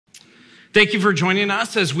Thank you for joining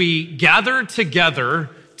us as we gather together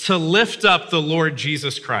to lift up the Lord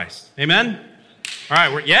Jesus Christ. Amen? All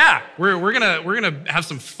right, we're gonna have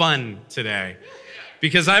some fun today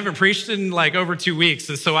because I haven't preached in like over 2 weeks,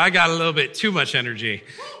 and so I got a little bit too much energy.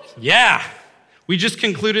 Yeah. We just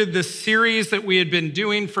concluded this series that we had been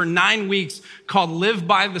doing for 9 weeks called Live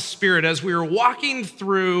by the Spirit as we were walking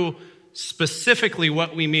through specifically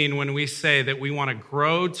what we mean when we say that we want to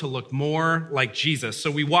grow to look more like Jesus.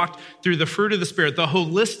 So we walked through the fruit of the Spirit, the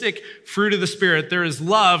holistic fruit of the Spirit. There is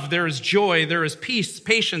love, there is joy, there is peace,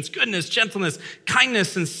 patience, goodness, gentleness,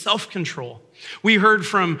 kindness, and self-control. We heard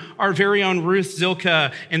from our very own Ruth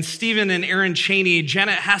Zilka and Stephen and Aaron Cheney,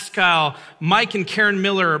 Janet Haskell, Mike and Karen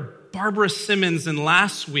Miller, Barbara Simmons, and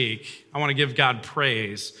last week, I want to give God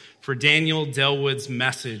praise for Daniel Delwood's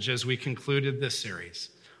message as we concluded this series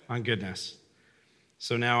on goodness.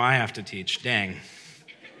 So now I have to teach, dang.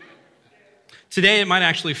 Today it might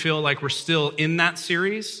actually feel like we're still in that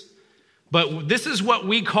series, but this is what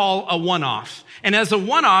we call a one-off. And as a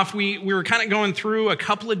one-off, we were kind of going through a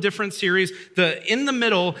couple of different series. In the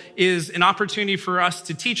middle is an opportunity for us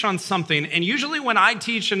to teach on something. And usually when I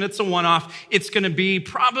teach and it's a one-off, it's going to be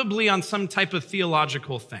probably on some type of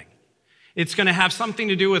theological thing. It's going to have something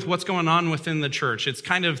to do with what's going on within the church. It's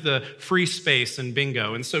kind of the free space and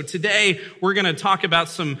bingo. And so today we're going to talk about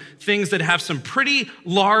some things that have some pretty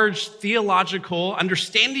large theological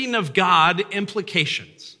understanding of God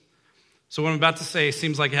implications. So what I'm about to say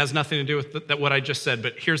seems like it has nothing to do with what I just said,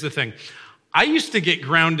 but here's the thing. I used to get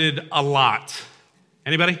grounded a lot.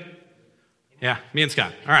 Anybody? Yeah, me and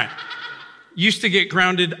Scott. All right. Used to get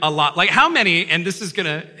grounded a lot. Like how many, and this is going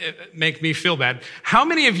to make me feel bad, how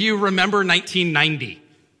many of you remember 1990?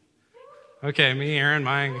 Okay, me, Aaron,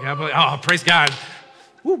 Mike, oh, praise God.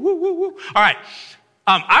 Woo, woo, woo, woo. All right,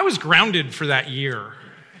 I was grounded for that year.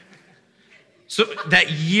 So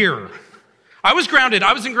that year, I was grounded.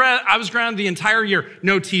 I was grounded the entire year.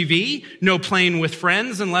 No TV, no playing with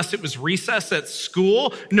friends unless it was recess at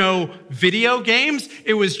school, no video games.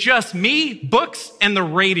 It was just me, books, and the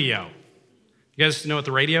radio. You guys know what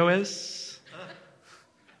the radio is?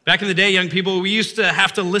 Back in the day, young people, we used to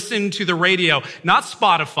have to listen to the radio, not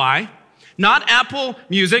Spotify, not Apple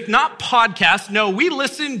Music, not podcasts. No, we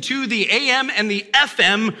listened to the AM and the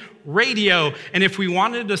FM radio. And if we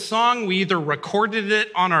wanted a song, we either recorded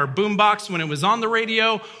it on our boombox when it was on the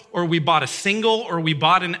radio, or we bought a single, or we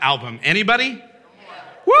bought an album. Anybody?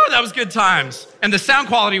 Woo, that was good times. And the sound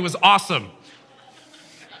quality was awesome.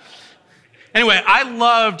 Anyway, I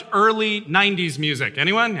loved early 90s music.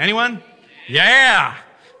 Anyone? Yeah.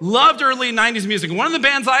 Loved early 90s music. One of the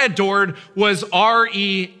bands I adored was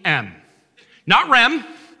REM. Not REM,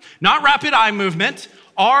 not Rapid Eye Movement,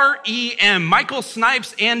 REM, Michael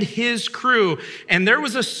Snipes and his crew. And there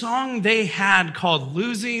was a song they had called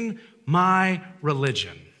Losing My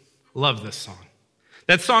Religion. Love this song.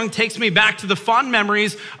 That song takes me back to the fond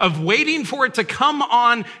memories of waiting for it to come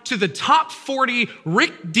on to the top 40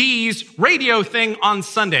 Rick D's radio thing on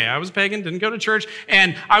Sunday. I was pagan, didn't go to church,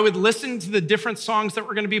 and I would listen to the different songs that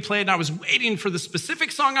were going to be played, and I was waiting for the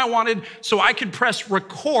specific song I wanted so I could press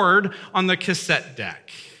record on the cassette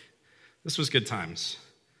deck. This was good times.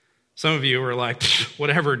 Some of you were like,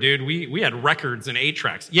 whatever, dude, we had records and 8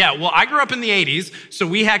 tracks. Yeah, well, I grew up in the 80s, so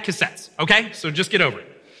we had cassettes, okay? So just get over it.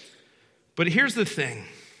 But here's the thing.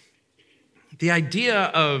 The idea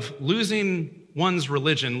of losing one's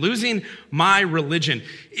religion, losing my religion,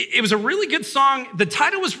 it was a really good song. The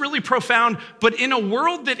title was really profound, but in a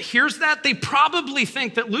world that hears that, they probably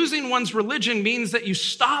think that losing one's religion means that you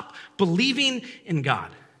stop believing in God.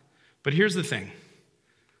 But here's the thing.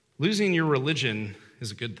 Losing your religion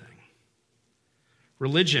is a good thing.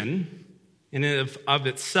 Religion in and of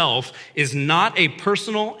itself is not a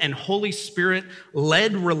personal and Holy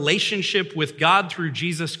Spirit-led relationship with God through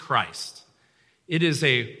Jesus Christ. It is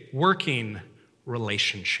a working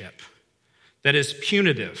relationship that is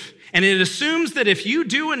punitive. And it assumes that if you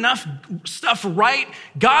do enough stuff right,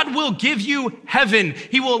 God will give you heaven.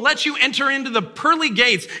 He will let you enter into the pearly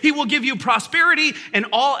gates. He will give you prosperity and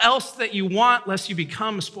all else that you want, lest you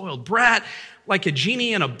become a spoiled brat, like a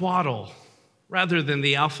genie in a bottle, rather than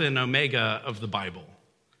the Alpha and Omega of the Bible.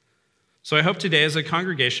 So I hope today as a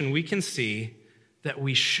congregation we can see that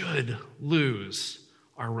we should lose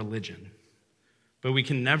our religion, but we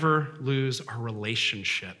can never lose our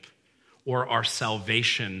relationship or our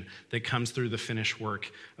salvation that comes through the finished work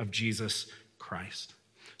of Jesus Christ.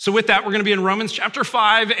 So with that, we're going to be in Romans chapter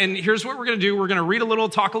 5, and here's what we're going to do. We're going to read a little,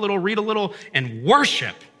 talk a little, read a little, and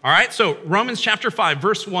worship. All right, so Romans chapter 5,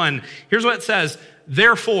 verse 1, here's what it says.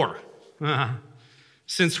 Therefore,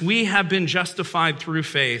 since we have been justified through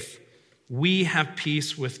faith, we have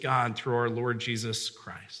peace with God through our Lord Jesus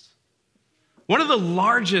Christ. One of the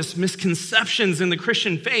largest misconceptions in the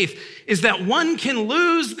Christian faith is that one can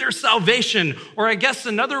lose their salvation, or I guess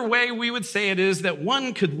another way we would say it is that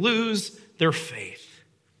one could lose their faith.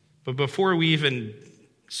 But before we even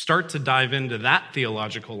start to dive into that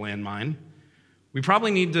theological landmine, we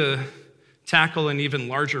probably need to tackle an even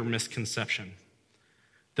larger misconception,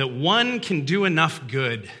 that one can do enough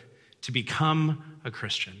good to become a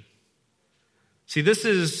Christian. See, this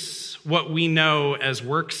is what we know as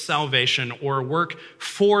work salvation, or work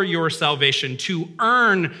for your salvation, to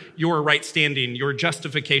earn your right standing, your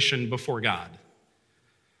justification before God.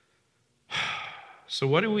 So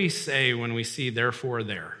what do we say when we see therefore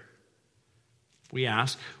there? We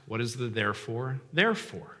ask, what is the therefore there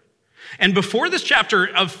for? And before this chapter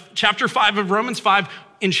 5 of Romans 5,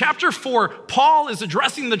 in chapter 4, Paul is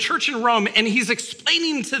addressing the church in Rome, and he's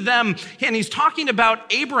explaining to them, and he's talking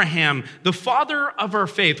about Abraham, the father of our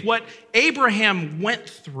faith, what Abraham went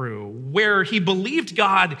through, where he believed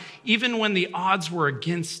God even when the odds were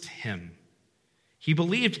against him. He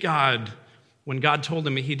believed God when God told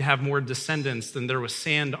him he'd have more descendants than there was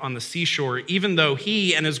sand on the seashore, even though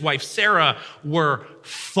he and his wife Sarah were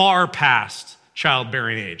far past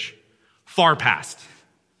childbearing age. Far past.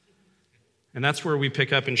 And that's where we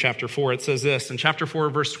pick up in chapter 4. It says this, in chapter 4,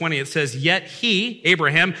 verse 20, it says, "Yet he,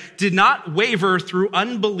 Abraham, did not waver through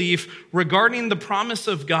unbelief regarding the promise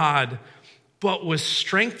of God, but was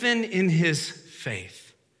strengthened in his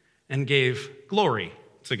faith and gave glory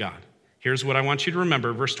to God." Here's what I want you to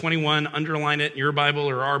remember. Verse 21, underline it in your Bible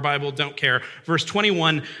or our Bible, don't care. Verse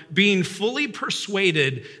 21, being fully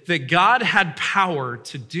persuaded that God had power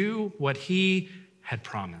to do what he had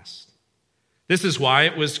promised. This is why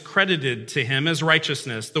it was credited to him as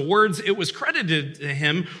righteousness. The words "it was credited to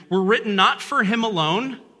him" were written not for him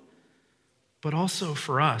alone, but also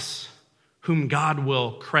for us, whom God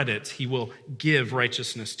will credit, he will give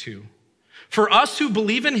righteousness to. For us who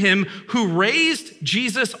believe in him who raised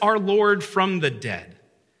Jesus our Lord from the dead.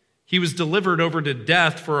 He was delivered over to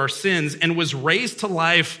death for our sins and was raised to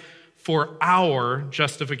life for our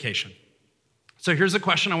justification. So here's a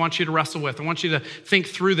question I want you to wrestle with. I want you to think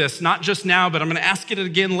through this, not just now, but I'm going to ask it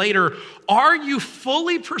again later. Are you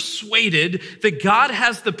fully persuaded that God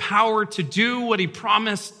has the power to do what he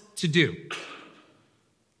promised to do?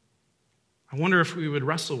 I wonder if we would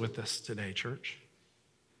wrestle with this today, church.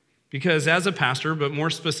 Because as a pastor, but more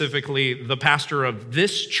specifically, the pastor of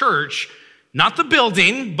this church, not the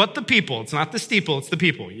building, but the people. It's not the steeple, it's the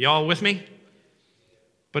people. Y'all with me?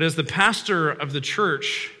 But as the pastor of the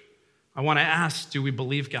church, I want to ask, do we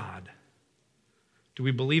believe God? Do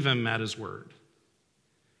we believe him at his word?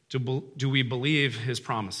 Do we believe his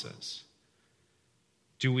promises?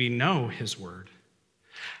 Do we know his word?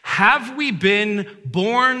 Have we been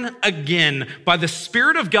born again by the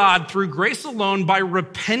Spirit of God through grace alone, by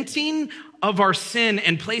repenting of our sin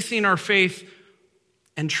and placing our faith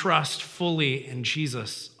and trust fully in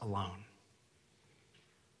Jesus alone?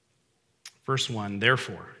 Verse 1,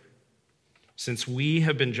 therefore, since we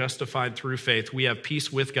have been justified through faith, we have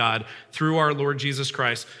peace with God through our Lord Jesus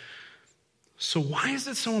Christ. So why is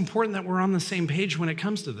it so important that we're on the same page when it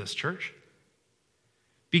comes to this, church?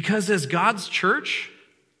 Because as God's church,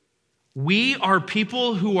 we are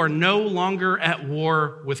people who are no longer at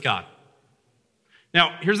war with God.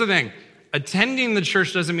 Now, here's the thing. Attending the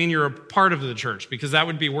church doesn't mean you're a part of the church, because that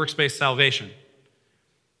would be works-based salvation.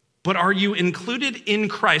 But are you included in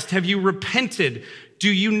Christ? Have you repented?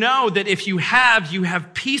 Do you know that if you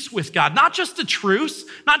have peace with God? Not just a truce,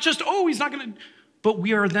 not just, he's not going to, but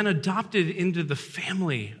we are then adopted into the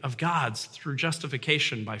family of God's through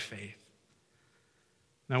justification by faith.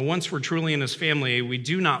 Now, once we're truly in his family, we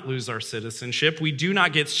do not lose our citizenship. We do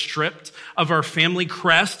not get stripped of our family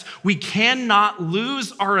crest. We cannot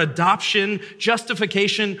lose our adoption,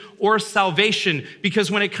 justification, or salvation. Because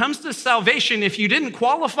when it comes to salvation, if you didn't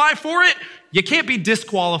qualify for it, you can't be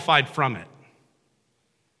disqualified from it.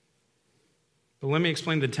 But let me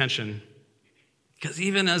explain the tension. Because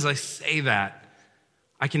even as I say that,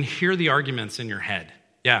 I can hear the arguments in your head.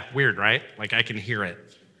 Yeah, weird, right? Like I can hear it.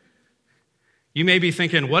 You may be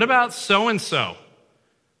thinking, what about so-and-so?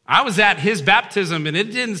 I was at his baptism and it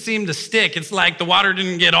didn't seem to stick. It's like the water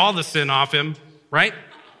didn't get all the sin off him, right?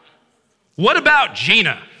 What about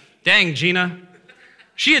Gina? Dang, Gina.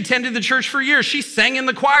 She attended the church for years. She sang in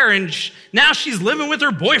the choir and now she's living with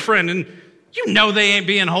her boyfriend and you know they ain't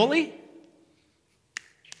being holy.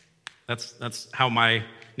 That's how my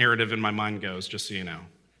narrative in my mind goes, just so you know.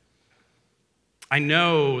 I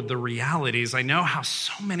know the realities. I know how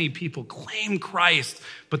so many people claim Christ,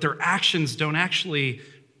 but their actions don't actually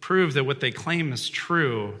prove that what they claim is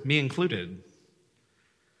true, me included.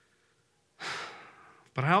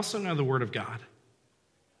 But I also know the Word of God.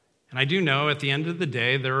 And I do know at the end of the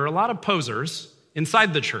day, there are a lot of posers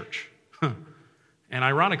inside the church. And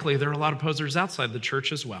ironically, there are a lot of posers outside the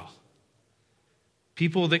church as well.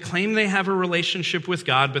 People that claim they have a relationship with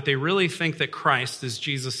God, but they really think that Christ is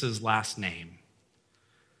Jesus' last name.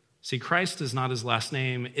 See, Christ is not his last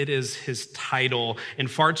name, it is his title. And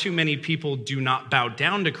far too many people do not bow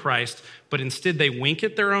down to Christ, but instead they wink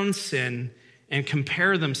at their own sin and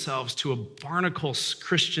compare themselves to a barnacle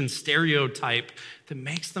Christian stereotype that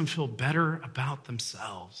makes them feel better about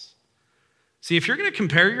themselves. See, if you're going to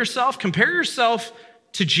compare yourself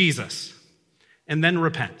to Jesus and then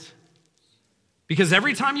repent. Because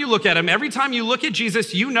every time you look at him, every time you look at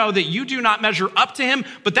Jesus, you know that you do not measure up to him,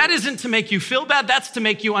 but that isn't to make you feel bad, that's to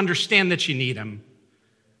make you understand that you need him.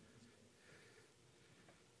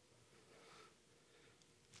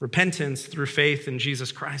 Repentance through faith in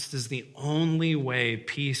Jesus Christ is the only way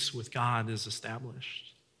peace with God is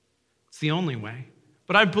established. It's the only way.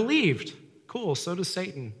 But I believed. Cool, so does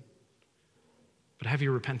Satan. But have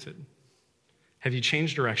you repented? Have you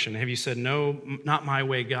changed direction? Have you said, no, not my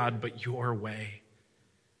way, God, but your way?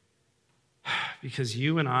 Because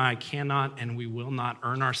you and I cannot and we will not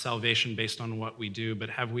earn our salvation based on what we do, but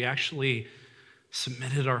have we actually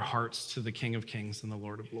submitted our hearts to the King of Kings and the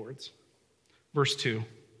Lord of Lords? Verse 2.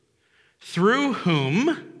 Through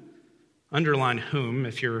whom, underline whom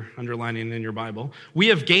if you're underlining in your Bible, we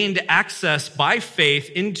have gained access by faith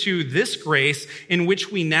into this grace in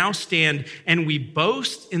which we now stand, and we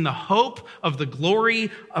boast in the hope of the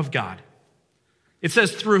glory of God. It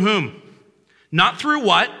says through whom? Not through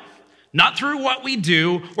what? Not through what we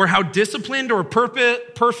do or how disciplined or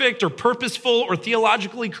perfect or purposeful or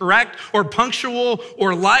theologically correct or punctual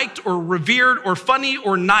or liked or revered or funny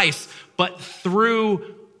or nice, but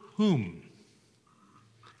through whom?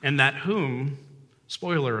 And that whom,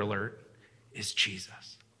 spoiler alert, is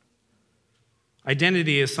Jesus.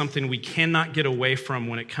 Identity is something we cannot get away from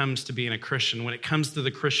when it comes to being a Christian, when it comes to the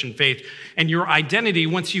Christian faith. And your identity,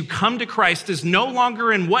 once you come to Christ, is no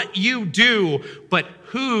longer in what you do, but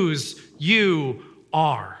whose you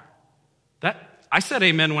are. I said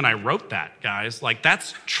amen when I wrote that, guys. Like,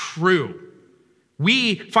 that's true.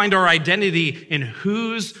 We find our identity in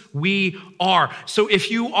whose we are. So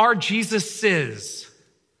if you are Jesus's,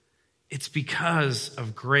 it's because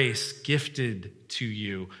of grace gifted to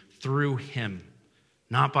you through him,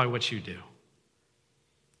 not by what you do.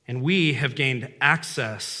 And we have gained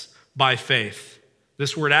access by faith.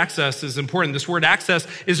 This word access is important. This word access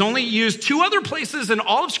is only used 2 other places in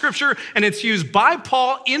all of Scripture, and it's used by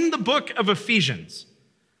Paul in the book of Ephesians.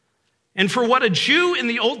 And for what a Jew in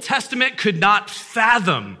the Old Testament could not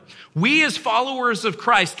fathom, we as followers of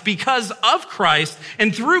Christ, because of Christ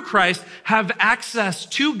and through Christ, have access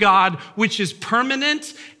to God, which is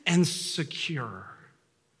permanent and secure.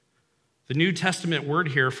 The New Testament word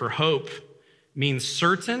here for hope means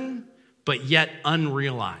certain, but yet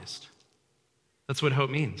unrealized. That's what hope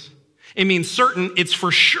means. It means certain, it's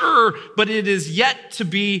for sure, but it is yet to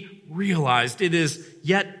be realized. It is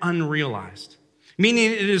yet unrealized.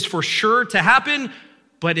 Meaning it is for sure to happen,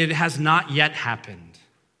 but it has not yet happened.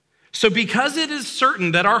 So because it is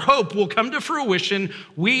certain that our hope will come to fruition,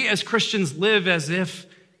 we as Christians live as if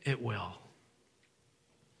it will.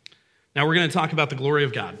 Now we're going to talk about the glory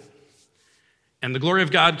of God. And the glory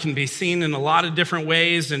of God can be seen in a lot of different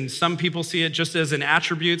ways, and some people see it just as an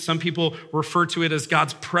attribute. Some people refer to it as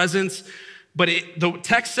God's presence. But the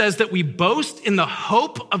text says that we boast in the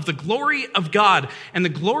hope of the glory of God. And the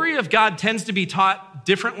glory of God tends to be taught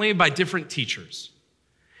differently by different teachers.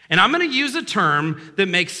 And I'm going to use a term that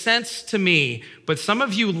makes sense to me, but some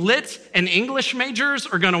of you lit and English majors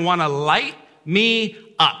are going to want to light me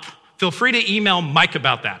up. Feel free to email Mike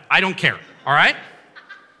about that. I don't care, all right?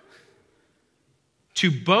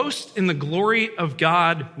 To boast in the glory of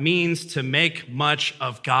God means to make much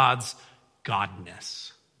of God's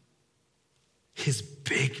godness, his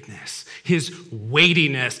bigness, his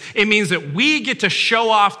weightiness. It means that we get to show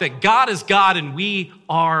off that God is God and we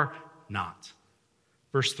are not.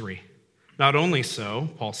 Verse 3, not only so,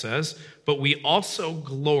 Paul says, but we also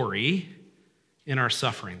glory in our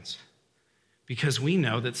sufferings because we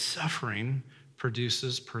know that suffering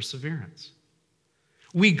produces perseverance.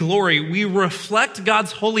 We glory, we reflect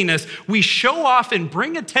God's holiness, we show off and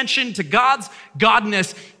bring attention to God's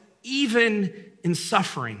godness even in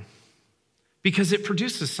suffering because it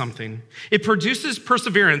produces something. It produces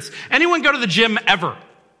perseverance. Anyone go to the gym ever?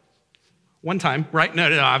 One time, right?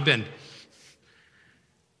 No, I've been.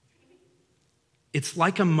 It's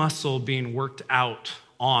like a muscle being worked out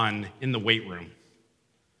on in the weight room.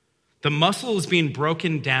 The muscle is being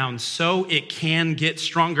broken down so it can get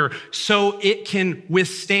stronger, so it can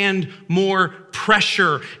withstand more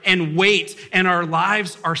pressure and weight. And our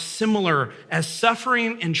lives are similar. As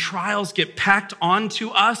suffering and trials get packed onto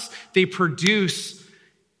us, they produce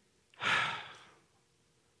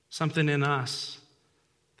something in us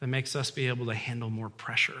that makes us be able to handle more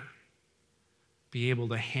pressure, be able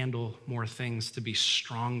to handle more things, to be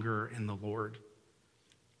stronger in the Lord.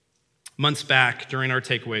 Months back during our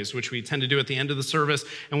takeaways, which we tend to do at the end of the service,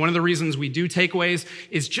 and one of the reasons we do takeaways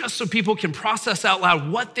is just so people can process out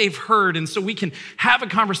loud what they've heard, and so we can have a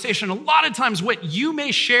conversation. A lot of times what you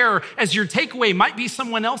may share as your takeaway might be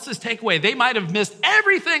someone else's takeaway. They might have missed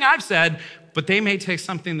everything I've said, but they may take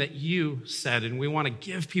something that you said, and we want to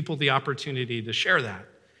give people the opportunity to share that.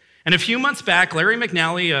 And a few months back, Larry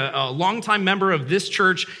McNally, a longtime member of this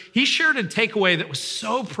church, he shared a takeaway that was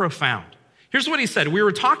so profound. Here's what he said. We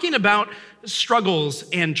were talking about struggles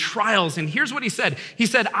and trials, and here's what he said. He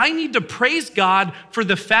said, I need to praise God for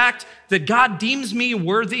the fact that God deems me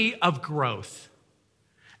worthy of growth,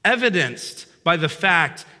 evidenced by the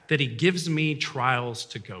fact that he gives me trials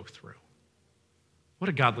to go through. What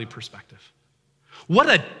a godly perspective. What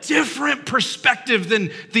a different perspective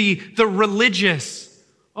than the religious.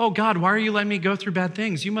 Oh, God, why are you letting me go through bad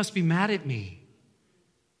things? You must be mad at me.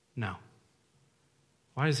 No.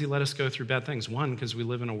 Why does he let us go through bad things? One, because we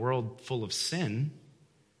live in a world full of sin.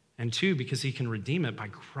 And two, because he can redeem it by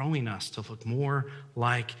growing us to look more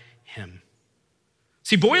like him.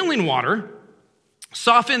 See, boiling water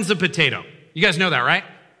softens a potato. You guys know that, right?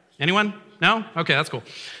 Anyone? No? Okay, that's cool.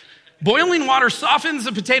 Boiling water softens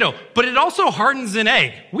a potato, but it also hardens an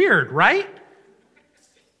egg. Weird, right?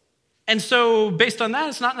 And so based on that,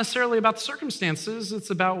 it's not necessarily about the circumstances, it's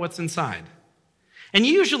about what's inside. And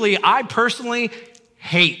usually, I personally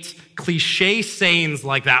hate cliche sayings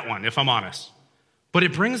like that one, if I'm honest. But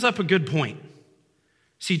it brings up a good point.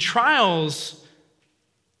 See, trials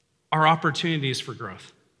are opportunities for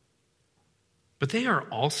growth. But they are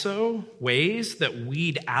also ways that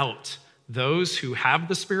weed out those who have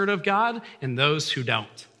the Spirit of God and those who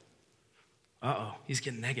don't. Uh-oh, he's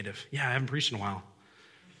getting negative. Yeah, I haven't preached in a while.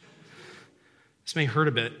 This may hurt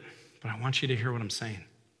a bit, but I want you to hear what I'm saying.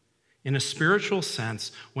 In a spiritual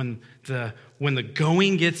sense, when the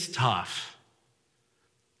going gets tough,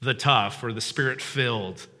 the tough or the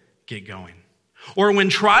Spirit-filled get going. Or when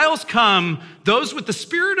trials come, those with the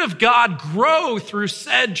Spirit of God grow through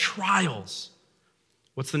said trials.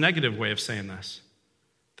 What's the negative way of saying this?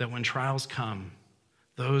 That when trials come,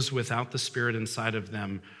 those without the Spirit inside of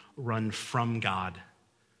them run from God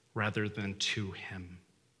rather than to him.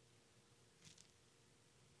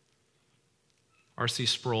 R.C.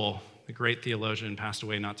 Sproul, the great theologian, passed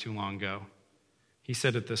away not too long ago. He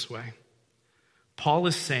said it this way. Paul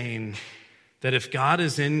is saying that if God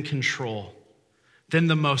is in control, then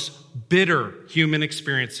the most bitter human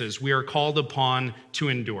experiences we are called upon to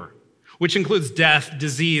endure, which includes death,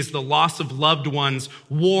 disease, the loss of loved ones,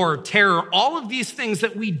 war, terror, all of these things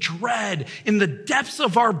that we dread in the depths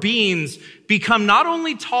of our beings become not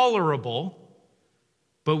only tolerable,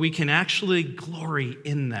 but we can actually glory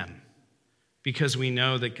in them. Because we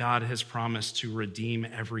know that God has promised to redeem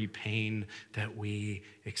every pain that we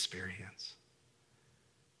experience.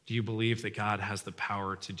 Do you believe that God has the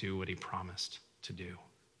power to do what he promised to do?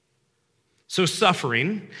 So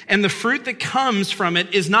suffering and the fruit that comes from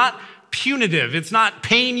it is not punitive. It's not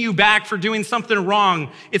paying you back for doing something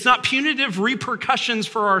wrong. It's not punitive repercussions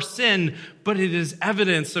for our sin, but it is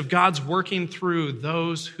evidence of God's working through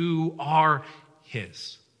those who are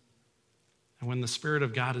his. And when the Spirit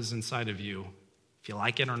of God is inside of you, if you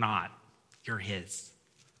like it or not, you're his.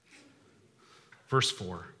 Verse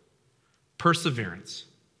 4, perseverance.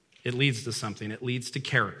 It leads to something. It leads to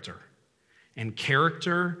character, and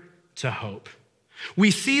character to hope.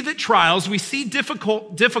 We see that trials, we see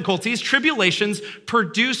difficulties, tribulations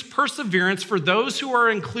produce perseverance for those who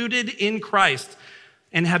are included in Christ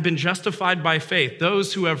and have been justified by faith,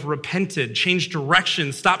 those who have repented, changed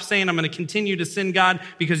direction, stopped saying, I'm going to continue to sin, God,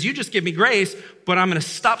 because you just give me grace, but I'm going to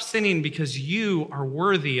stop sinning because you are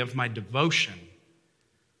worthy of my devotion.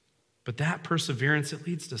 But that perseverance, it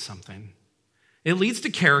leads to something. It leads to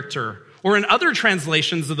character, or in other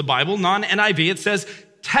translations of the Bible, non-NIV, it says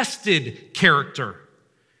tested character.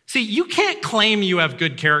 See, you can't claim you have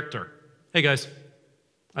good character. Hey guys,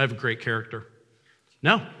 I have a great character.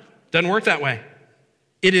 No, doesn't work that way.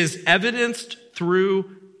 It is evidenced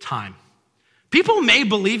through time. People may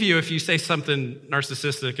believe you if you say something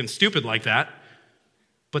narcissistic and stupid like that,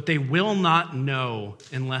 but they will not know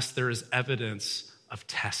unless there is evidence of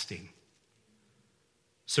testing.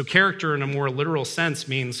 So character in a more literal sense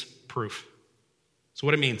means proof. So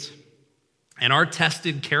what it means, And our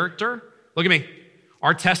tested character, look at me,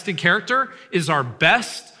 our tested character is our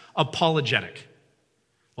best apologetic.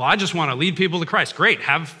 Well, I just want to lead people to Christ. Great,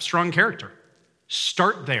 have strong character.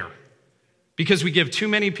 Start there. Because we give too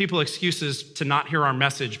many people excuses to not hear our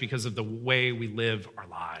message because of the way we live our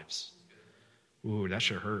lives. Ooh, that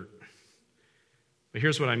should hurt. But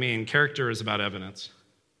here's what I mean. Character is about evidence.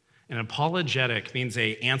 An apologetic means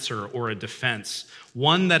an answer or a defense,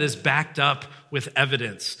 one that is backed up with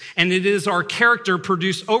evidence. And it is our character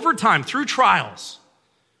produced over time through trials,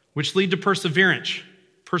 which lead to perseverance,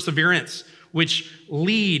 which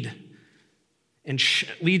lead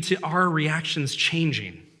to our reactions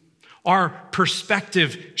changing, our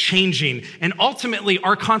perspective changing, and ultimately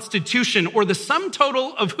our constitution, or the sum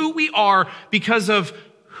total of who we are because of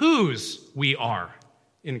whose we are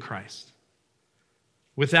in Christ.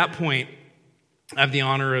 With that point, I have the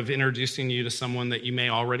honor of introducing you to someone that you may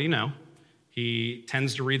already know. He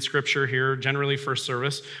tends to read scripture here, generally first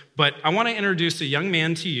service, but I want to introduce a young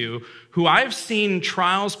man to you who I've seen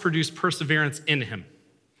trials produce perseverance in him.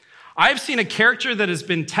 I've seen a character that has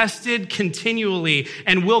been tested continually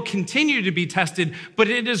and will continue to be tested, but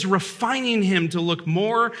it is refining him to look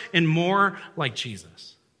more and more like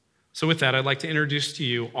Jesus. So with that, I'd like to introduce to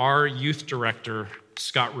you our youth director,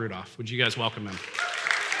 Scott Rudolph. Would you guys welcome him?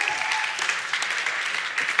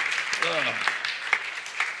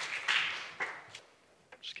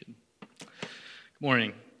 Just kidding. Good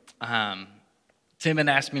morning. Tim had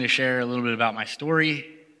asked me to share a little bit about my story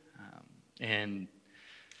and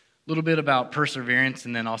a little bit about perseverance,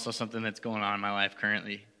 and then also something that's going on in my life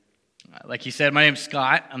currently. Like he said, my name's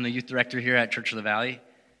Scott. I'm the youth director here at Church of the Valley.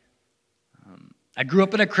 I grew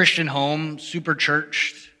up in a Christian home, super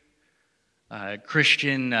churched,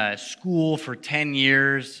 Christian school for 10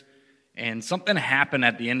 years, and something happened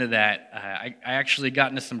at the end of that. I actually got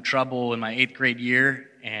into some trouble in my 8th grade year,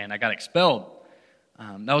 and I got expelled.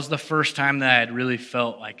 That was the first time that I had really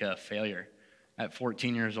felt like a failure. At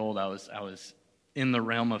 14 years old, I was in the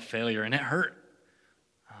realm of failure, and it hurt.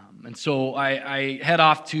 And so I head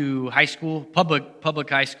off to high school, public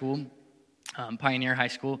high school, Pioneer High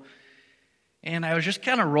School, and I was just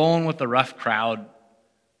kind of rolling with the rough crowd.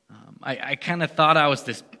 I kind of thought I was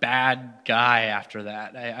this bad guy after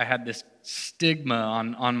that. I had this stigma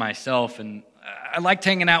on myself, and I liked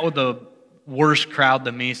hanging out with the worse crowd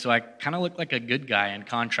than me, so I kind of looked like a good guy in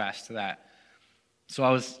contrast to that. So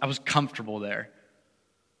I was comfortable there.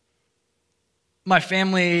 My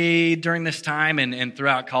family during this time and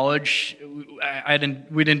throughout college,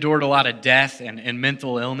 we'd endured a lot of death and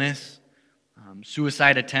mental illness,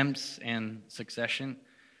 suicide attempts and succession.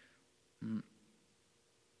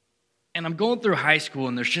 And I'm going through high school,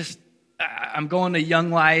 and I'm going to Young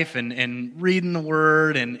Life and reading the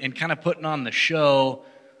Word and kind of putting on the show,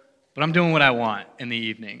 but I'm doing what I want in the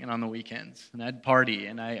evening and on the weekends. And I'd party,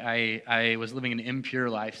 and I was living an impure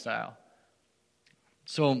lifestyle.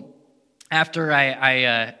 So after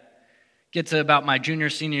I get to about my junior,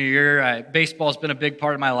 senior year, baseball's been a big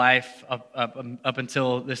part of my life up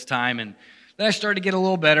until this time, and then I started to get a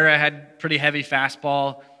little better. I had pretty heavy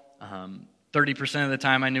fastball. 30% of the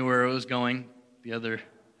time I knew where it was going. The other,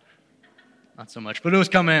 not so much, but it was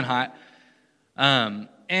coming in hot.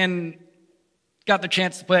 And got the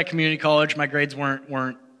chance to play at community college. My grades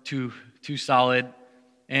weren't too solid.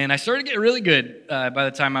 And I started to get really good by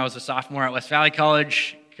the time I was a sophomore at West Valley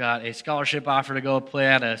College. Got a scholarship offer to go play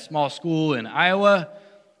at a small school in Iowa,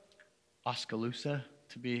 Oskaloosa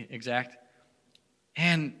to be exact.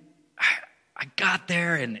 And I got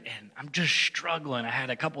there, and I'm just struggling. I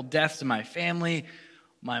had a couple deaths in my family.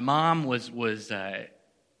 My mom was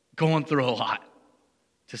going through a lot,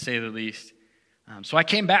 to say the least. So I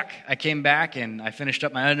came back. And I finished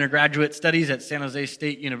up my undergraduate studies at San Jose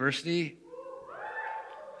State University.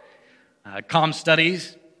 Comm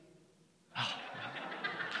Studies.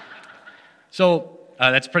 So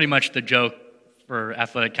that's pretty much the joke for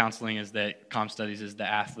athletic counseling, is that Comm Studies is the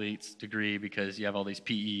athlete's degree, because you have all these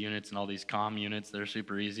PE units and all these comm units that are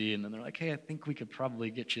super easy, and then they're like, hey, I think we could probably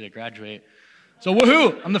get you to graduate. So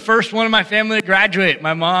woohoo, I'm the first one in my family to graduate.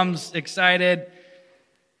 My mom's excited.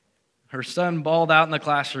 Her son bawled out in the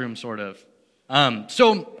classroom, sort of.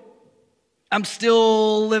 So I'm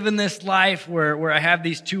still living this life where I have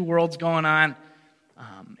these two worlds going on,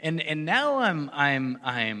 and now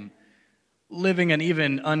I'm living an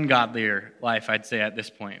even ungodlier life, I'd say, at this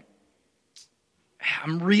point.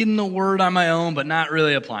 I'm reading the Word on my own, but not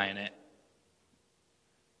really applying it.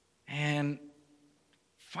 And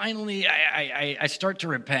finally, I start to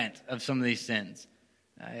repent of some of these sins.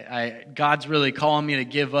 God's really calling me to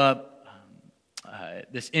give up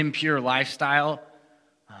this impure lifestyle.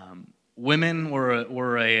 Women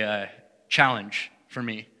were a challenge for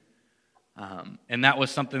me. And that was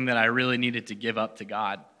something that I really needed to give up to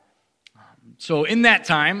God. So in that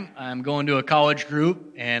time, I'm going to a college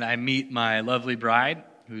group, and I meet my lovely bride,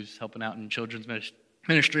 who's helping out in children's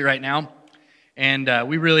ministry right now. And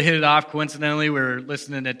we really hit it off. Coincidentally, we were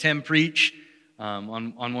listening to Tim preach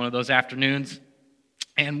on one of those afternoons.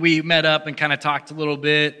 And we met up and kind of talked a little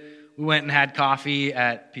bit. We went and had coffee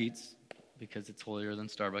at Pete's, because it's holier than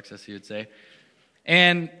Starbucks, as he would say.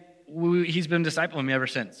 And he's been discipling me ever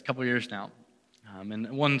since, a couple years now. And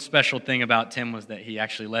one special thing about Tim was that he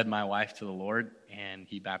actually led my wife to the Lord, and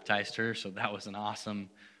he baptized her. So that was an awesome,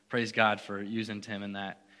 praise God for using Tim in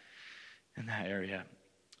that area.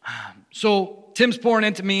 So Tim's pouring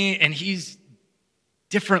into me, and he's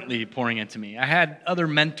differently pouring into me. I had other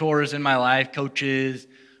mentors in my life, coaches,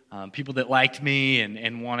 people that liked me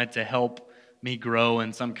and wanted to help me grow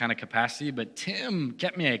in some kind of capacity. But Tim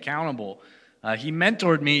kept me accountable. He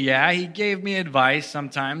mentored me, yeah. He gave me advice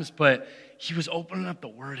sometimes, but he was opening up the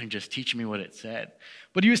Word and just teaching me what it said.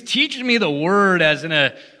 But he was teaching me the Word as in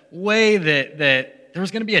a way that there was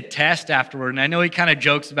going to be a test afterward. And I know he kind of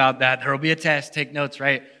jokes about that. There will be a test, take notes,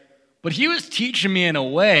 right? But he was teaching me in a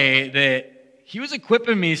way that he was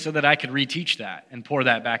equipping me so that I could reteach that and pour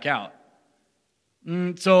that back out.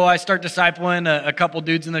 So I start discipling a couple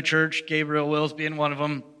dudes in the church, Gabriel Wills being one of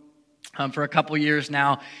them, for a couple years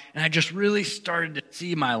now. And I just really started to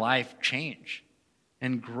see my life change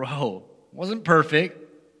and grow. It wasn't perfect,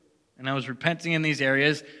 and I was repenting in these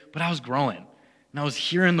areas, but I was growing. And I was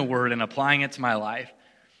hearing the Word and applying it to my life.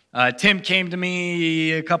 Tim came to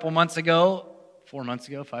me a couple months ago, 5 months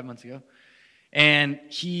ago, and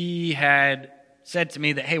he had said to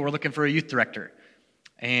me that, hey, we're looking for a youth director,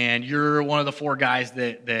 and you're one of the 4 guys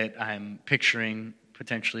that I'm picturing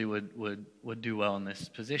potentially would do well in this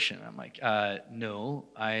position. I'm like, no,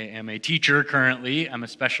 I am a teacher currently. I'm a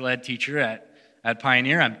special ed teacher at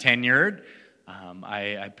Pioneer. I'm tenured.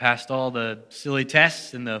 I passed all the silly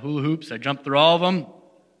tests and the hula hoops. I jumped through all of them,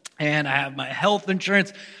 and I have my health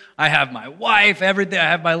insurance. I have my wife, everything. I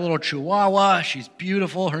have my little chihuahua. She's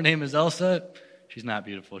beautiful. Her name is Elsa. She's not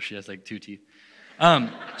beautiful. She has like 2 teeth.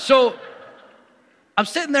 So I'm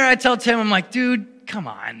sitting there. I tell Tim, I'm like, dude, come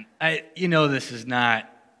on. This is not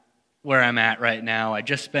where I'm at right now. I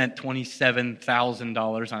just spent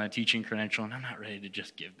 $27,000 on a teaching credential, and I'm not ready to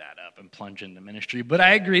just give that up and plunge into ministry. But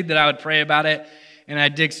I agreed that I would pray about it, and I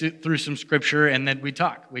dig through some scripture, and then we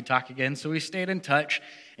talk. We talk again, so we stayed in touch,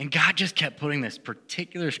 and God just kept putting this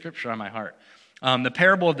particular scripture on my heart. The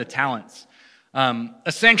parable of the talents.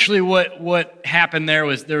 Essentially what happened there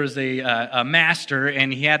was a master,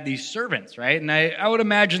 and he had these servants, right? And I would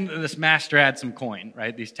imagine that this master had some coin,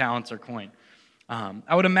 right? These talents are coin.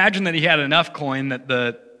 I would imagine that he had enough coin that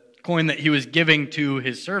the coin that he was giving to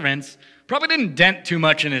his servants probably didn't dent too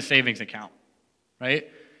much in his savings account, right?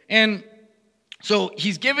 And so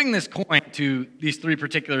he's giving this coin to these 3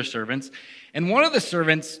 particular servants, and one of the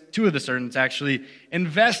servants, 2 of the servants actually,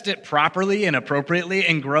 invest it properly and appropriately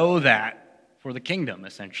and grow that for the kingdom,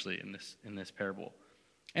 essentially, in this parable.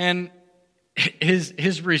 And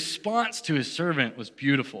his response to his servant was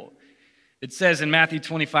beautiful. It says in Matthew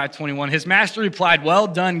 25:21, his master replied, well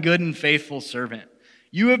done, good and faithful servant.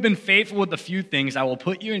 You have been faithful with a few things. I will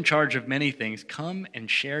put you in charge of many things. Come and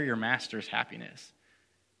share your master's happiness.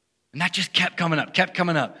 And that just kept coming up.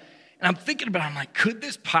 And I'm thinking about it, I'm like, could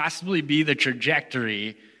this possibly be the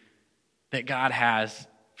trajectory that God has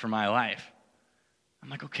for my life? I'm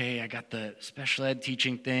like, okay, I got the special ed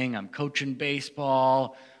teaching thing. I'm coaching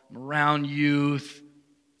baseball. I'm around youth.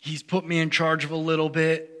 He's put me in charge of a little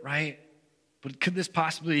bit, right? But could this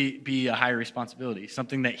possibly be a higher responsibility,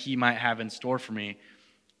 something that he might have in store for me,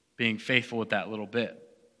 being faithful with that little bit?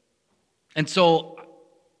 And so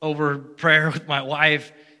over prayer with my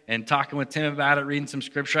wife and talking with Tim about it, reading some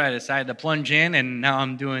scripture, I decided to plunge in, and now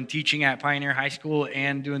I'm doing teaching at Pioneer High School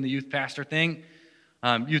and doing the youth pastor thing,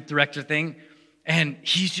 youth director thing. And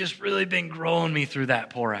he's just really been growing me through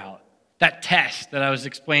that pour out, that test that I was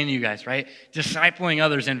explaining to you guys, right? Discipling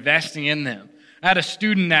others, investing in them. I had a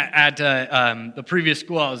student at the previous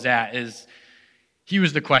school I was at. He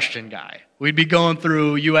was the question guy. We'd be going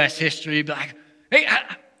through U.S. history, be like, hey,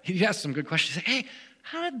 he has some good questions. Like, hey,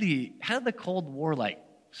 how did the Cold War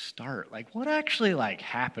start? What actually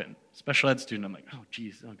happened? Special ed student. I'm like,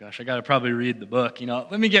 oh gosh, I got to probably read the book.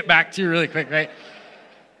 Let me get back to you really quick, right?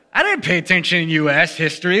 I didn't pay attention in U.S.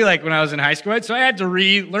 history when I was in high school, right? So I had to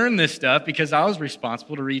relearn this stuff because I was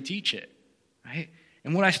responsible to reteach it, right?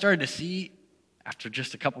 And what I started to see after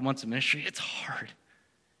just a couple months of ministry, it's hard.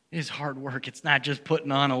 It is hard work. It's not just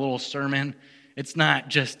putting on a little sermon. It's not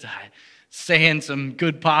just saying some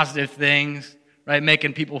good positive things, right?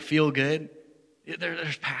 Making people feel good.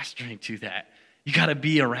 There's pastoring to that. You got to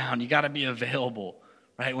be around. You got to be available,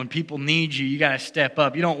 right? When people need you, you got to step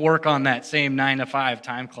up. You don't work on that same 9 to 5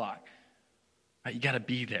 time clock, right? You got to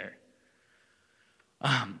be there.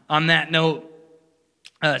 On that note,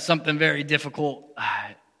 something very difficult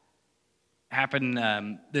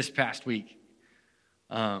happened this past week.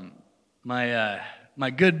 My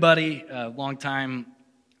good buddy, longtime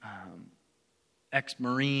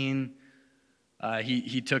ex-Marine,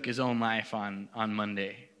 he took his own life on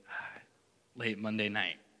Monday, late Monday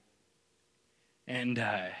night. And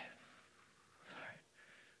I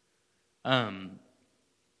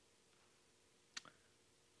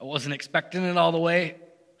wasn't expecting it all the way.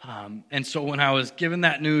 And so when I was given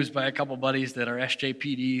that news by a couple buddies that are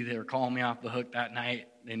SJPD, they were calling me off the hook that night.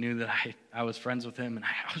 They knew that I was friends with him, and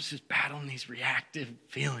I was just battling these reactive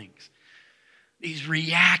feelings.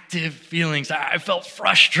 I felt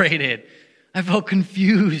frustrated. I felt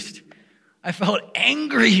confused. I felt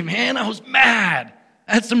angry, man. I was mad.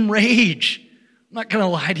 I had some rage. I'm not going to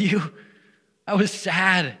lie to you. I was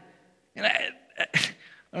sad. And I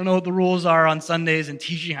don't know what the rules are on Sundays in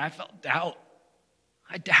teaching. I felt doubt.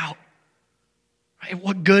 I doubt. Right?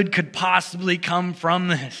 What good could possibly come from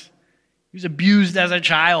this? He was abused as a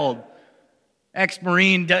child.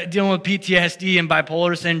 Ex-Marine dealing with PTSD and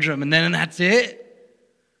bipolar syndrome. And then that's it.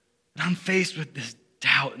 And I'm faced with this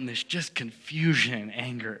doubt and this just confusion and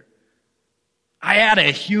anger. I had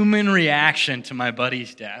a human reaction to my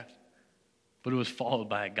buddy's death, but it was followed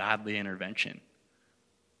by a godly intervention.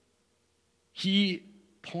 He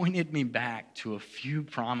pointed me back to a few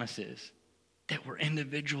promises that were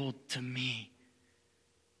individual to me.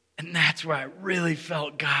 And that's where I really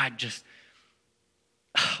felt God just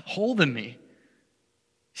holding me.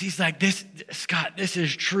 He's like, Scott, this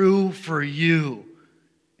is true for you.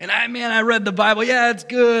 And I read the Bible. Yeah, it's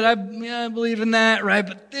good. I believe in that, right?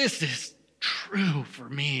 But this is true for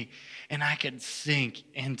me. And I can sink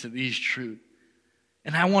into these truths.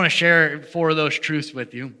 And I want to share 4 of those truths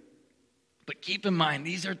with you. But keep in mind,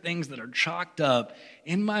 these are things that are chalked up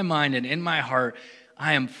in my mind and in my heart.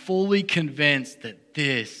 I am fully convinced that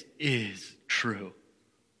this is true.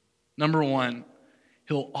 Number 1,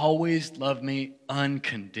 He'll always love me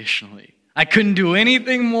unconditionally. I couldn't do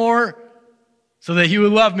anything more so that He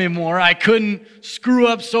would love me more. I couldn't screw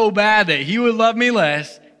up so bad that He would love me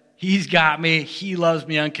less. He's got me. He loves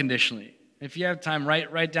me unconditionally. If you have time,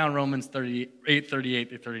 write down Romans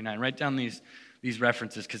 8:38-39. Write down these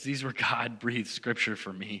references, because these were God-breathed scripture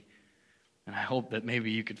for me. And I hope that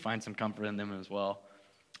maybe you could find some comfort in them as well.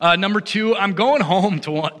 Number 2, I'm going home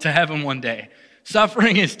to heaven one day.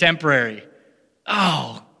 Suffering is temporary.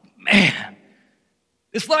 Oh, man.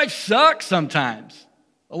 This life sucks sometimes.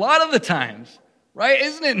 A lot of the times. Right?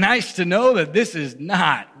 Isn't it nice to know that this is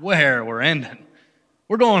not where we're ending?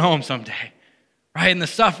 We're going home someday. Right? And the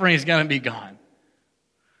suffering is going to be gone.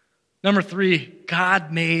 Number 3,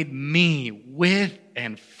 God made me with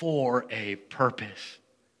and for a purpose.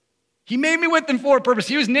 He made me with and for a purpose.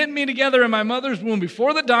 He was knitting me together in my mother's womb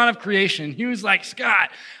before the dawn of creation. He was like,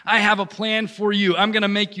 Scott, I have a plan for you. I'm going to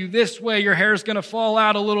make you this way. Your hair's going to fall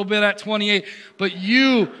out a little bit at 28, but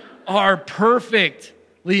you are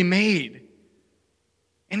perfectly made.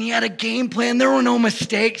 And He had a game plan. There were no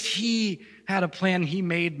mistakes. He had a plan. He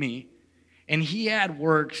made me. And He had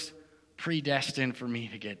works predestined for me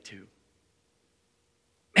to get to.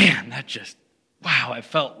 Man, that just, wow, I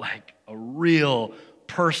felt like a real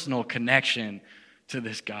personal connection to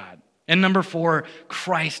this God. And number 4,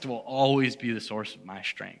 Christ will always be the source of my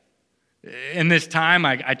strength. In this time,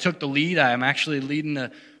 I took the lead. I'm actually leading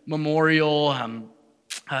a memorial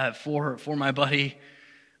for my buddy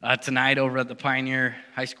tonight over at the Pioneer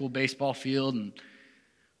High School baseball field. And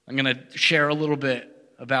I'm going to share a little bit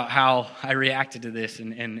about how I reacted to this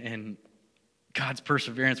and God's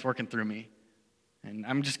perseverance working through me. And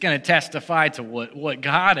I'm just going to testify to what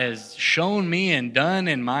God has shown me and done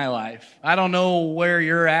in my life. I don't know where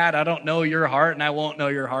you're at. I don't know your heart, and I won't know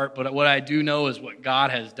your heart. But what I do know is what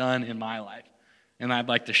God has done in my life. And I'd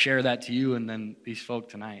like to share that to you and then these folk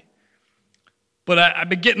tonight. But I've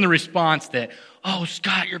been getting the response that, oh,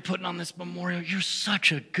 Scott, you're putting on this memorial. You're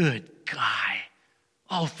such a good guy.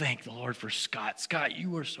 Oh, thank the Lord for Scott. Scott,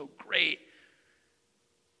 you are so great.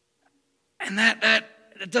 And that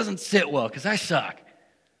doesn't sit well because I suck.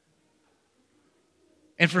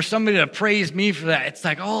 And for somebody to praise me for that, it's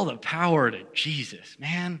like all the power to Jesus,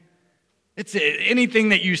 man. It's anything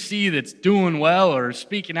that you see that's doing well or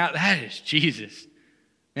speaking out, that is Jesus.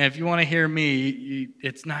 And if you want to hear me,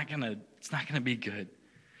 it's not gonna be good.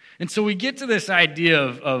 And so we get to this idea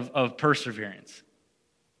of perseverance.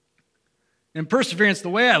 And perseverance, the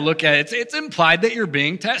way I look at it, it's implied that you're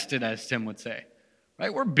being tested, as Tim would say.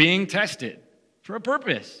 Right? We're being tested for a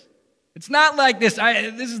purpose. It's not like this.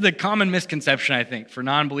 This is the common misconception, I think, for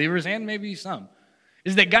non-believers and maybe some,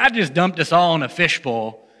 is that God just dumped us all in a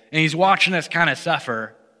fishbowl and he's watching us kind of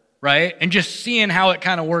suffer, right? And just seeing how it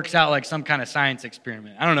kind of works out like some kind of science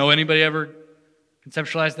experiment. I don't know, anybody ever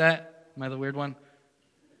conceptualize that? Am I the weird one?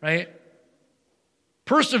 Right?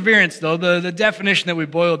 Perseverance, though, the definition that we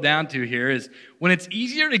boiled down to here is when it's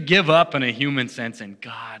easier to give up in a human sense and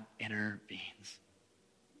God intervenes.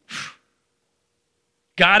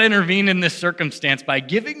 God intervened in this circumstance by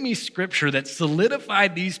giving me scripture that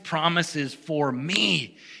solidified these promises for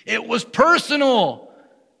me. It was personal.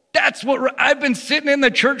 That's what I've been sitting in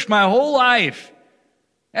the church my whole life.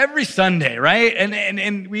 Every Sunday, right?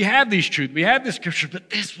 And we have these truths. We have this scripture, but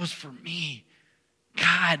this was for me.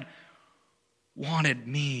 God wanted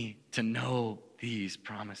me to know these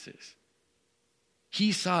promises.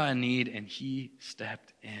 He saw a need and he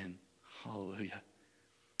stepped in. Hallelujah.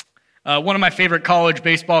 One of my favorite college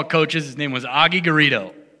baseball coaches, his name was Augie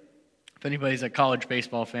Garrido. If anybody's a college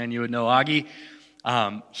baseball fan, you would know Augie.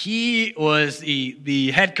 He was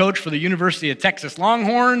the head coach for the University of Texas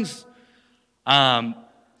Longhorns.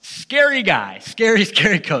 Scary guy,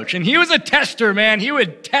 scary coach. And he was a tester, man. He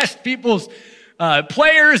would test people's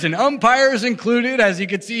players and umpires included, as you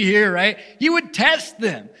can see here, right? He would test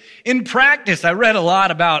them. In practice, I read a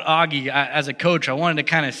lot about Augie as a coach. I wanted to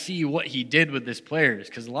kind of see what he did with his players,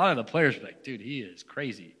 because a lot of the players were like, dude, he is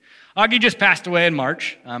crazy. Augie just passed away in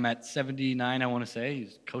March at 79, I want to say.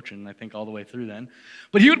 He's coaching, I think, all the way through then.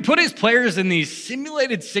 But he would put his players in these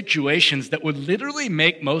simulated situations that would literally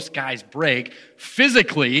make most guys break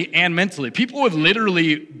physically and mentally. People would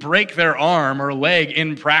literally break their arm or leg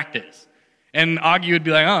in practice. And Augie would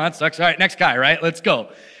be like, oh, that sucks. All right, next guy, right? Let's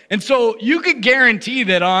go. And so you could guarantee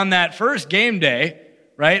that on that first game day,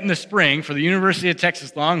 right, in the spring for the University of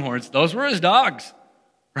Texas Longhorns, those were his dogs,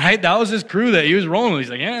 right? That was his crew that he was rolling with. He's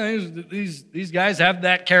like, yeah, these guys have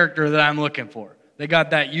that character that I'm looking for. They got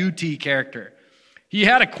that UT character. He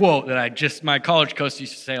had a quote that my college coach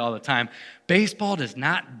used to say all the time. Baseball does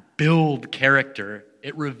not build character,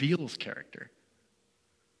 it reveals character.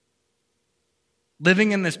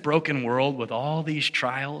 Living in this broken world with all these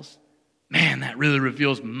trials, man, that really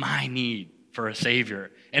reveals my need for a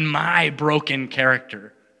Savior and my broken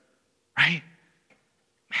character, right?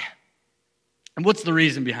 Man. And what's the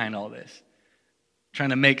reason behind all this?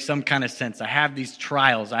 Trying to make some kind of sense. I have these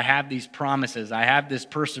trials. I have these promises. I have this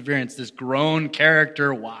perseverance, this grown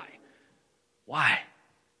character. Why? Why?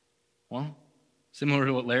 Well, similar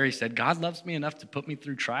to what Larry said, God loves me enough to put me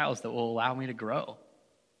through trials that will allow me to grow.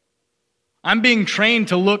 I'm being trained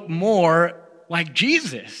to look more like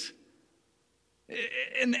Jesus.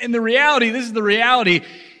 And the reality, this is the reality,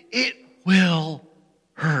 it will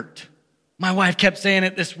hurt. My wife kept saying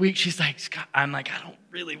it this week. She's like, Scott, I'm like, I don't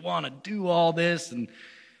really want to do all this. And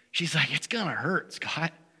she's like, it's going to hurt,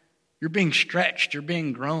 Scott. You're being stretched. You're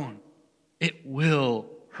being grown. It will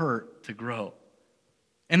hurt to grow.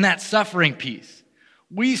 And that suffering piece,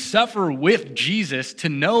 we suffer with Jesus to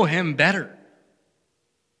know him better.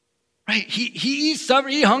 Right? He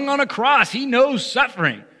suffered. He hung on a cross. He knows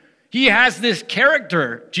suffering. He has this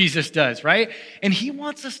character, Jesus does, right? And he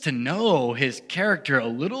wants us to know his character a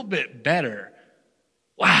little bit better.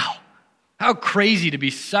 Wow. How crazy to be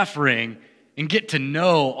suffering and get to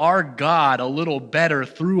know our God a little better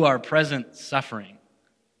through our present suffering.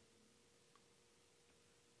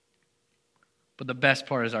 But the best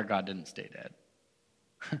part is our God didn't stay dead.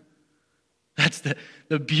 That's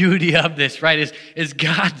the beauty of this, right? Is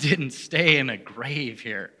God didn't stay in a grave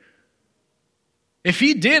here. If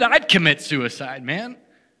he did, I'd commit suicide, man.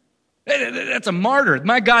 That's a martyr.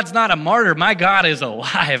 My God's not a martyr. My God is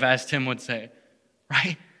alive, as Tim would say,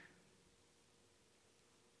 right?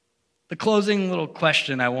 The closing little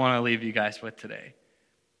question I want to leave you guys with today,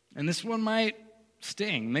 and this one might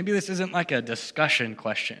sting. Maybe this isn't like a discussion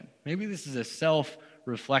question. Maybe this is a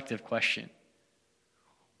self-reflective question.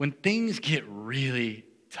 When things get really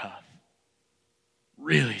tough,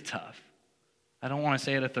 I don't want to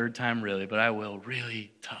say it a third time really, but I will,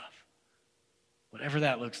 really tough. Whatever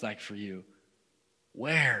that looks like for you,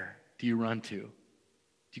 where do you run to? Do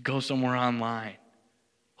you go somewhere online?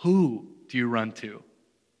 Who do you run to? Do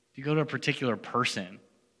you go to a particular person?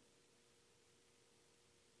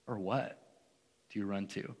 Or what do you run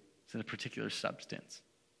to? Is it a particular substance?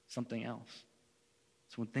 Something else?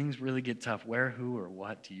 So when things really get tough, where, who, or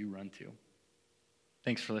what do you run to?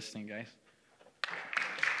 Thanks for listening, guys.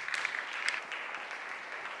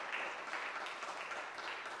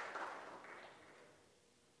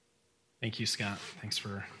 Thank you, Scott. Thanks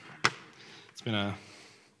for It's been a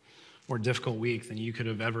more difficult week than you could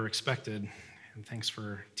have ever expected. And thanks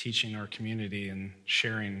for teaching our community and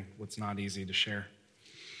sharing what's not easy to share.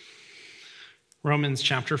 Romans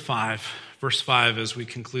chapter 5, verse 5, as we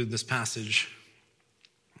conclude this passage,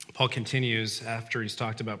 Paul continues after he's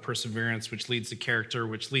talked about perseverance, which leads to character,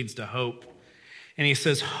 which leads to hope. And he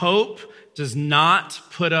says, hope does not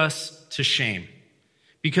put us to shame,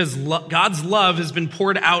 because God's love has been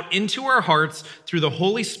poured out into our hearts through the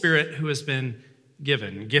Holy Spirit who has been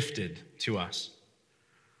gifted to us.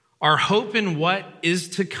 Our hope in what is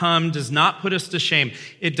to come does not put us to shame.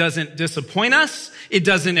 It doesn't disappoint us. It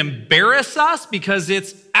doesn't embarrass us because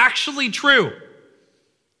it's actually true.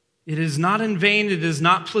 It is not in vain. It is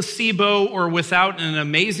not placebo or without an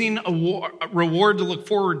amazing reward to look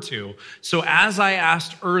forward to. So as I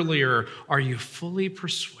asked earlier, are you fully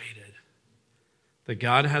persuaded that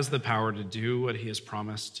God has the power to do what he has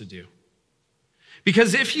promised to do?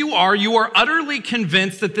 Because if you are utterly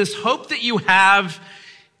convinced that this hope that you have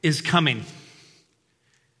is coming.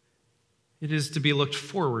 It is to be looked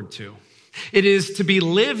forward to. It is to be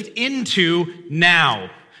lived into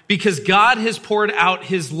now, because God has poured out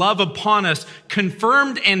his love upon us,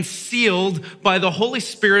 confirmed and sealed by the Holy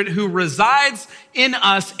Spirit who resides in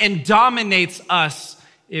us and dominates us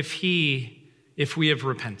if we have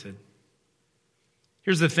repented.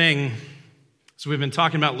 Here's the thing. So we've been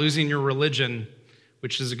talking about losing your religion,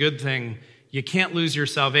 which is a good thing. You can't lose your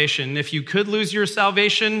salvation. If you could lose your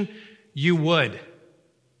salvation, you would.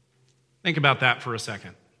 Think about that for a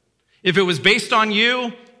second. If it was based on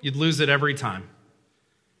you, you'd lose it every time.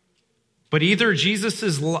 But either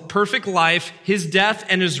Jesus' perfect life, his death,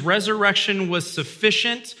 and his resurrection was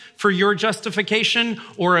sufficient for your justification,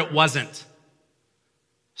 or it wasn't.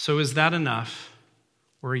 So is that enough?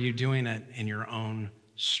 Or are you doing it in your own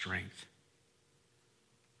strength?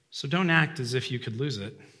 So don't act as if you could lose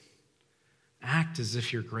it. Act as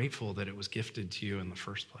if you're grateful that it was gifted to you in the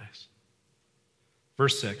first place.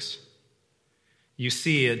 Verse 6, you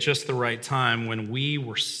see, at just the right time, when we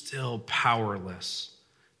were still powerless,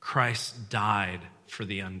 Christ died for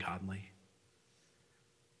the ungodly.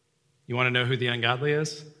 You want to know who the ungodly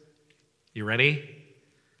is? You ready?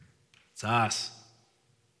 It's us.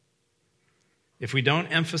 If we don't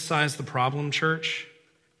emphasize the problem, church,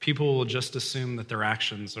 people will just assume that their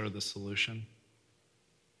actions are the solution.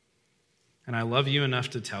 And I love you enough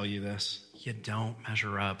to tell you this. You don't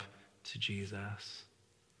measure up to Jesus.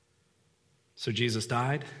 So Jesus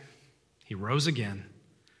died. He rose again.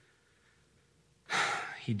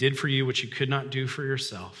 He did for you what you could not do for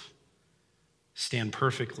yourself. Stand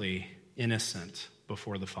perfectly innocent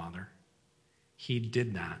before the Father. He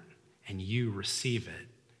did that, and you receive it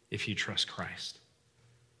if you trust Christ.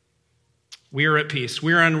 We are at peace.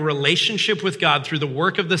 We are in relationship with God through the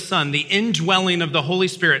work of the Son, the indwelling of the Holy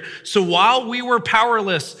Spirit. So while we were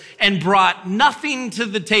powerless and brought nothing to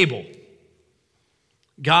the table,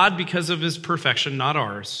 God, because of his perfection, not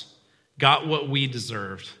ours, got what we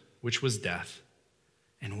deserved, which was death.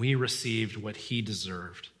 And we received what he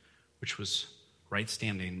deserved, which was right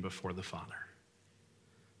standing before the Father.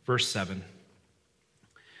 Verse 7.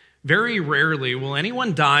 Very rarely will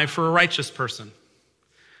anyone die for a righteous person,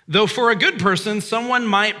 though for a good person, someone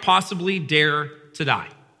might possibly dare to die.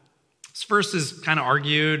 This verse is kind of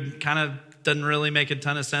argued, kind of doesn't really make a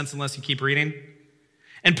ton of sense unless you keep reading.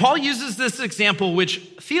 And Paul uses this example, which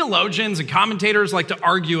theologians and commentators like to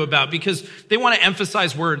argue about because they want to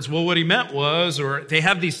emphasize words. Well, what he meant was, or they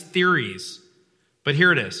have these theories. But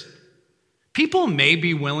here it is. People may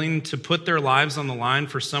be willing to put their lives on the line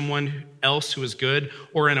for someone else who is good,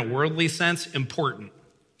 or in a worldly sense, important.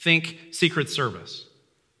 Think Secret Service.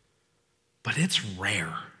 But it's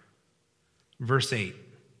rare. Verse 8.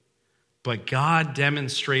 But God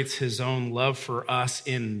demonstrates his own love for us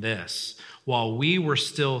in this. While we were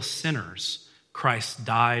still sinners, Christ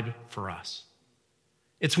died for us.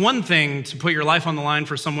 It's one thing to put your life on the line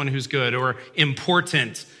for someone who's good or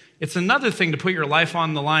important. It's another thing to put your life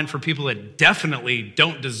on the line for people that definitely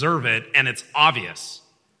don't deserve it, and it's obvious.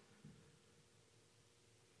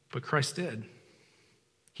 But Christ did.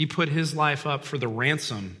 He put his life up for the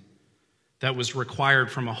ransom that was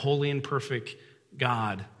required from a holy and perfect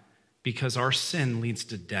God, because our sin leads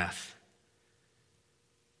to death.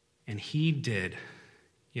 And he did.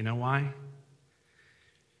 You know why?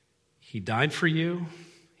 He died for you.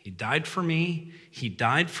 He died for me. He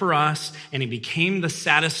died for us. And he became the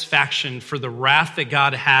satisfaction for the wrath that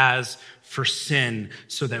God has for sin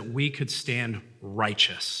so that we could stand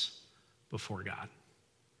righteous before God.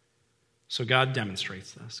 So God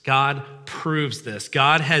demonstrates this. God proves this.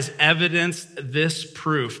 God has evidenced this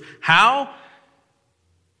proof. How?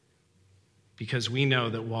 because we know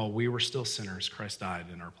that while we were still sinners, Christ died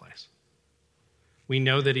in our place. We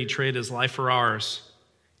know that he traded his life for ours.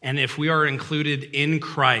 And if we are included in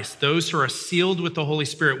Christ, those who are sealed with the Holy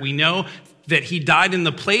Spirit, we know that he died in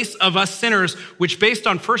the place of us sinners, which based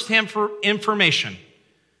on firsthand information,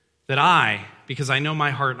 that I, because I know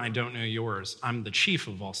my heart and I don't know yours, I'm the chief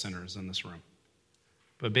of all sinners in this room.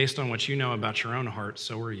 But based on what you know about your own heart,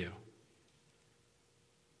 so are you.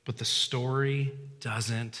 But the story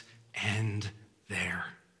doesn't end there.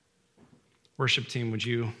 Worship team, would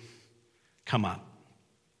you come up?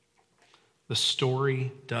 The story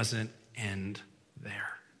doesn't end there.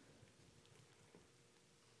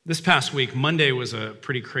 This past week, Monday was a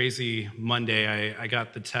pretty crazy Monday. I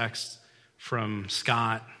got the text from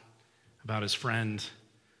Scott about his friend.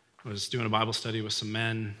 I was doing a Bible study with some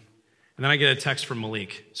men. And then I get a text from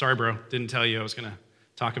Malik. Sorry, bro, didn't tell you I was going to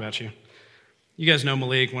talk about you. You guys know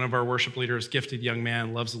Malik, one of our worship leaders, gifted young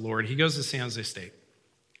man, loves the Lord. He goes to San Jose State.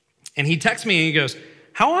 And he texts me and he goes,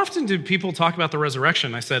 how often do people talk about the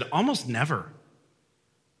resurrection? I said, almost never.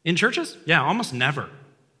 In churches? Yeah, almost never,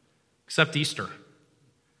 except Easter. And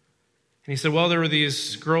he said, well, there were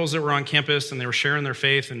these girls that were on campus and they were sharing their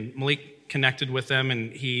faith, and Malik connected with them,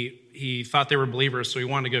 and he thought they were believers, so he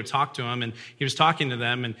wanted to go talk to them, and he was talking to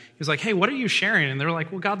them, and he was like, hey, what are you sharing? And they're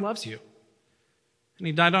like, well, God loves you, and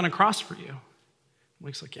he died on a cross for you.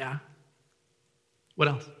 Malik's like, yeah. What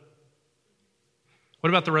else? What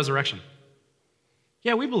about the resurrection?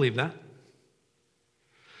 Yeah, we believe that.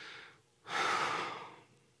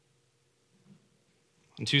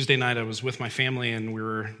 On Tuesday night, I was with my family, and we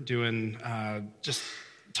were doing just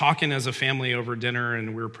talking as a family over dinner,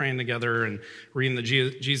 and we were praying together and reading the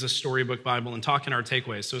Jesus Storybook Bible and talking our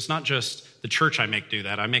takeaways. So it's not just the church I make do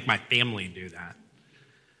that. I make my family do that.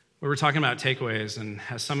 We were talking about takeaways, and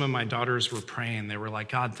as some of my daughters were praying, they were like,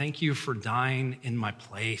 God, thank you for dying in my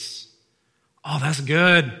place. Oh, that's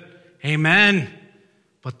good. Amen.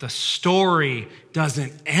 But the story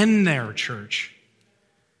doesn't end there, church.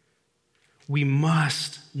 We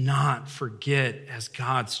must not forget as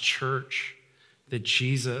God's church that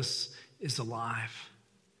Jesus is alive.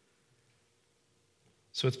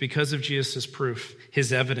 So it's because of Jesus' proof,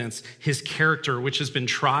 his evidence, his character, which has been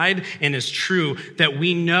tried and is true, that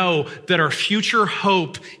we know that our future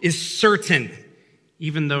hope is certain,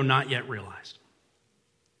 even though not yet realized.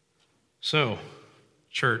 So,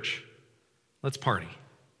 church, let's party.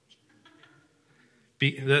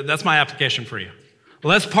 That's my application for you.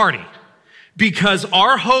 Let's party. Because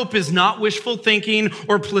our hope is not wishful thinking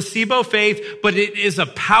or placebo faith, but it is a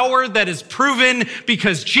power that is proven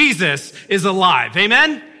because Jesus is alive.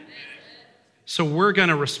 Amen? So we're going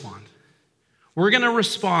to respond. We're going to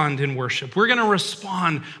respond in worship. We're going to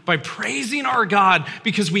respond by praising our God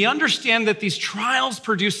because we understand that these trials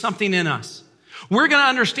produce something in us. We're going to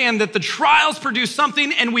understand that the trials produce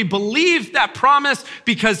something, and we believe that promise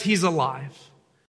because he's alive.